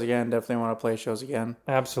to shows again. Definitely want to play shows again.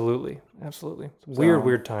 Absolutely. It's a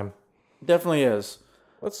weird time. Definitely is.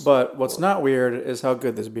 But what's not weird is how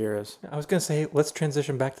good this beer is. I was gonna say let's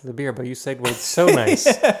transition back to the beer, but you segued so nice.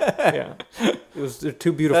 Yeah, it was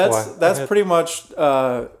too beautiful. That's pretty much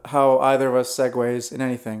how either of us segues in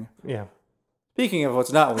anything. Yeah. Speaking of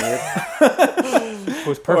what's not weird, it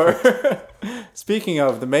was perfect. Speaking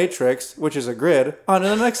of The Matrix, which is a grid, on to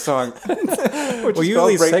the next song. Well, you at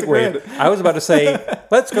least segued. I was about to say,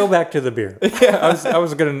 let's go back to the beer. Yeah, I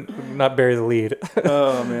was going to not bury the lead.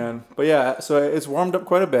 Oh, man. But yeah, so it's warmed up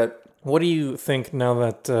quite a bit. What do you think now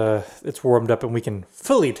that it's warmed up and we can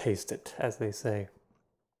fully taste it, as they say?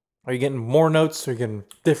 Are you getting more notes? Are you getting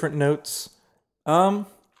different notes? I'm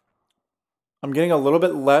getting a little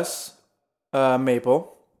bit less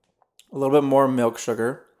maple, a little bit more milk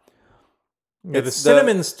sugar. Yeah, the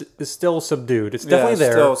cinnamon is still subdued. It's definitely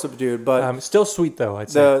there. Still subdued, but still sweet though. I'd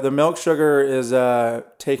say the milk sugar is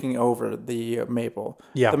taking over the maple.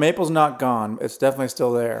 Yeah, the maple's not gone. It's definitely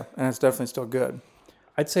still there, and it's definitely still good.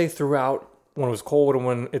 I'd say throughout when it was cold and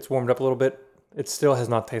when it's warmed up a little bit, it still has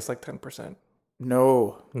not tasted like 10%.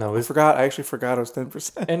 No, I actually forgot it was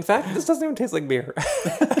 10%. In fact, this doesn't even taste like beer.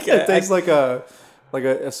 It tastes like a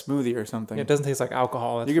smoothie or something. It doesn't taste like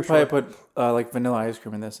alcohol. You could probably put like vanilla ice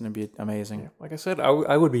cream in this and it'd be amazing. Yeah. Like I said,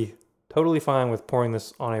 I would be totally fine with pouring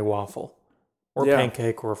this on a waffle or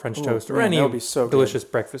pancake or a French toast or any delicious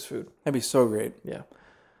breakfast food. That'd be so great. Yeah.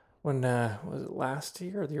 When was it last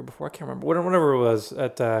year or the year before? I can't remember. Whatever it was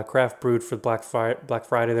at Craft Brewed for Black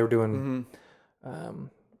Friday, they were doing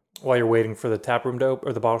while you're waiting for the tap room to open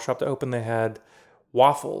or the bottle shop to open, they had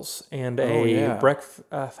waffles and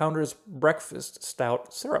Founder's Breakfast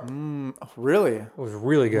Stout syrup. Really? It was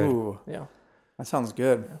really good. Ooh, yeah, that sounds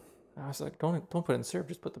good. I was like, don't put it in syrup.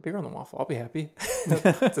 Just put the beer on the waffle. I'll be happy.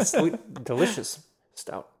 It's a sweet, delicious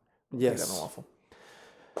stout. Yes. On the waffle.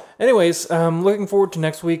 Anyways, looking forward to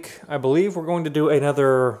next week. I believe we're going to do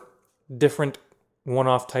another different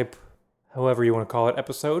one-off type, however you want to call it,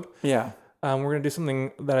 episode. Yeah. We're going to do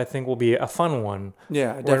something that I think will be a fun one.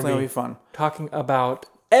 Yeah, it definitely will be fun. Talking about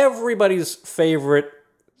everybody's favorite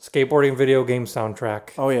skateboarding video game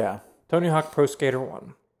soundtrack. Oh, yeah. Tony Hawk Pro Skater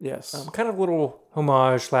 1. Yes. Kind of a little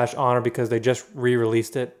homage / honor because they just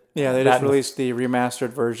re-released it. Yeah, they just released the remastered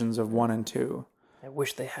versions of 1 and 2. I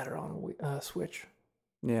wish they had it on Switch.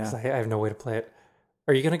 Yeah. I have no way to play it.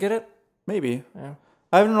 Are you going to get it? Maybe. Yeah.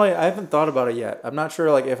 I haven't thought about it yet. I'm not sure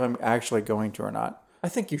if I'm actually going to or not. I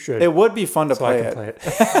think you should. It would be fun to play it.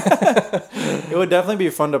 It would definitely be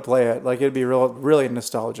fun to play it. It'd be really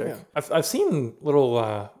nostalgic. Yeah. I've seen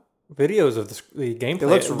little videos of the gameplay. It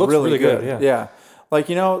looks really good. Yeah.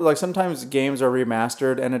 Sometimes games are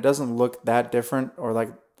remastered and it doesn't look that different or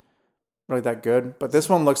really that good. But this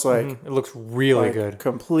one looks like it looks really good,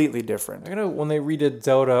 completely different. I know when they redid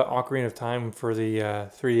Zelda: Ocarina of Time for the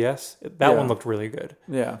 3DS, that one looked really good.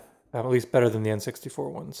 Yeah. At least better than the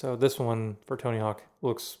N64 one. So this one for Tony Hawk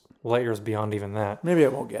looks light years beyond even that. Maybe I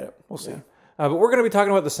won't get it. We'll see. But we're going to be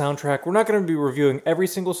talking about the soundtrack. We're not going to be reviewing every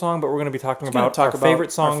single song, but we're going to be talking about our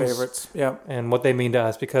favorite songs, our favorites, and what they mean to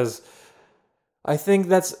us, because I think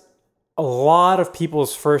that's a lot of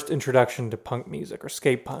people's first introduction to punk music or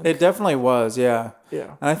skate punk. It definitely was, yeah.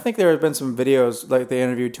 Yeah. And I think there have been some videos, like they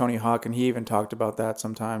interviewed Tony Hawk, and he even talked about that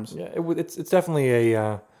sometimes. Yeah, it's definitely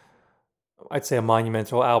I'd say a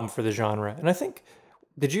monumental album for the genre. And I think,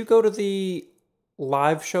 did you go to the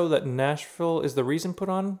live show that Nashville Is the Reason put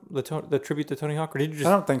on, the tribute to Tony Hawk, or did you just?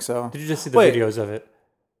 I don't think so. Did you just see the videos of it?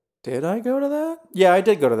 Did I go to that? Yeah, I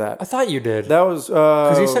did go to that. I thought you did. That was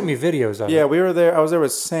because you sent me videos of it. Yeah, we were there. I was there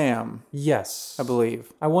with Sam. Yes, I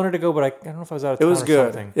believe. I wanted to go, but I don't know if I was out of town. It was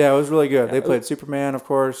good. Something. Yeah, it was really good. They played Superman, of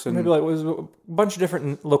course, and maybe like it was a bunch of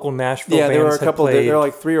different local Nashville. Yeah, bands there were a couple. There were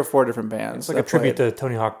like 3 or 4 different It's bands. like a tribute to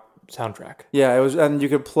Tony Hawk soundtrack. Yeah, it was, and you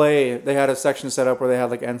could play. They had a section set up where they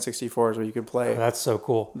had like N64s where you could play. Oh, that's so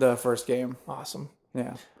cool. The first game. Awesome.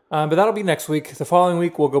 Yeah. But that'll be next week. The following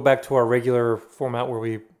week, we'll go back to our regular format where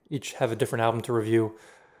we each have a different album to review.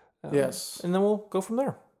 Yes. And then we'll go from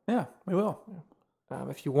there. Yeah, we will.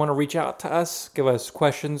 If you want to reach out to us, give us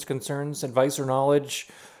questions, concerns, advice, or knowledge.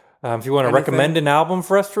 If you want to recommend an album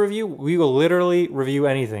for us to review, we will literally review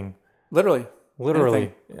anything. Literally.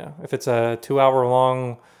 Anything. Yeah. If it's a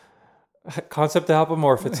 2-hour-long concept album,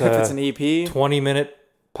 or if it's if it's an EP, 20-minute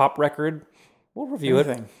pop record, we'll review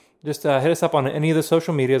it. Just hit us up on any of the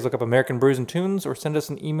social medias. Look up American Brews and Tunes, or send us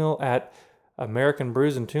an email at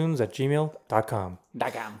americanbrewsandtunes@gmail.com.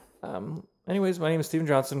 Anyways, my name is Steven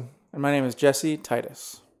Johnson. And my name is Jesse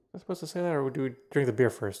Titus. Am I supposed to say that, or do we drink the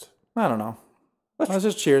beer first? I don't know. Let's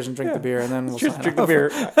just cheers and drink the beer, and then we'll cheers, drink off. the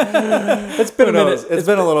beer. It's been a minute. It's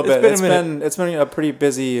been a little bit. It's been a pretty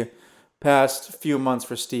busy past few months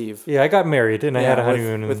for Steve. Yeah, I got married and I had a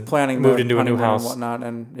honeymoon with planning, moved into a new house and whatnot,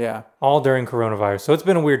 and yeah, all during coronavirus. So it's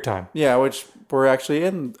been a weird time. Yeah, which we're actually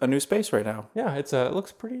in a new space right now. Yeah, it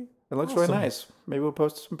looks pretty. It looks really nice. Maybe we'll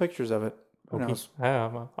post some pictures of it. Who knows?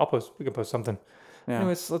 I'll post. We can post something. Yeah.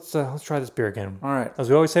 Anyways, let's try this beer again. All right. As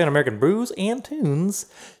we always say on American Brews and Tunes,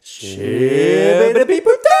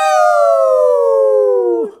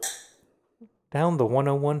 down the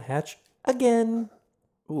 101 hatch again.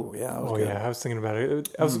 Ooh, yeah. Yeah, I was thinking about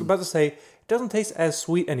it. I was about to say it doesn't taste as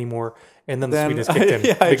sweet anymore, and then the sweetness kicked in.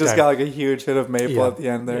 Yeah, I just got like a huge hit of maple at the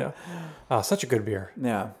end there. Yeah. Such a good beer.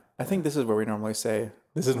 Yeah. I think this is where we normally say.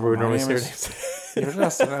 This is where we normally say. You're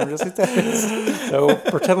Justin. I'm Jesse Titus. So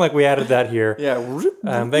pretend like we added that here. Yeah.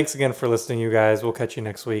 Thanks again for listening, you guys. We'll catch you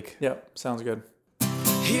next week. Yep. Sounds good.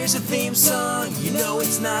 Here's a theme song. You know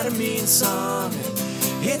it's not a mean song.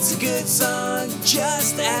 It's a good song,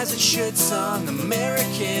 just as it should song.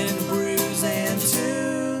 American Brews and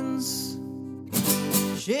Tunes.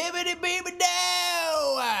 Shibbity-beeby-da.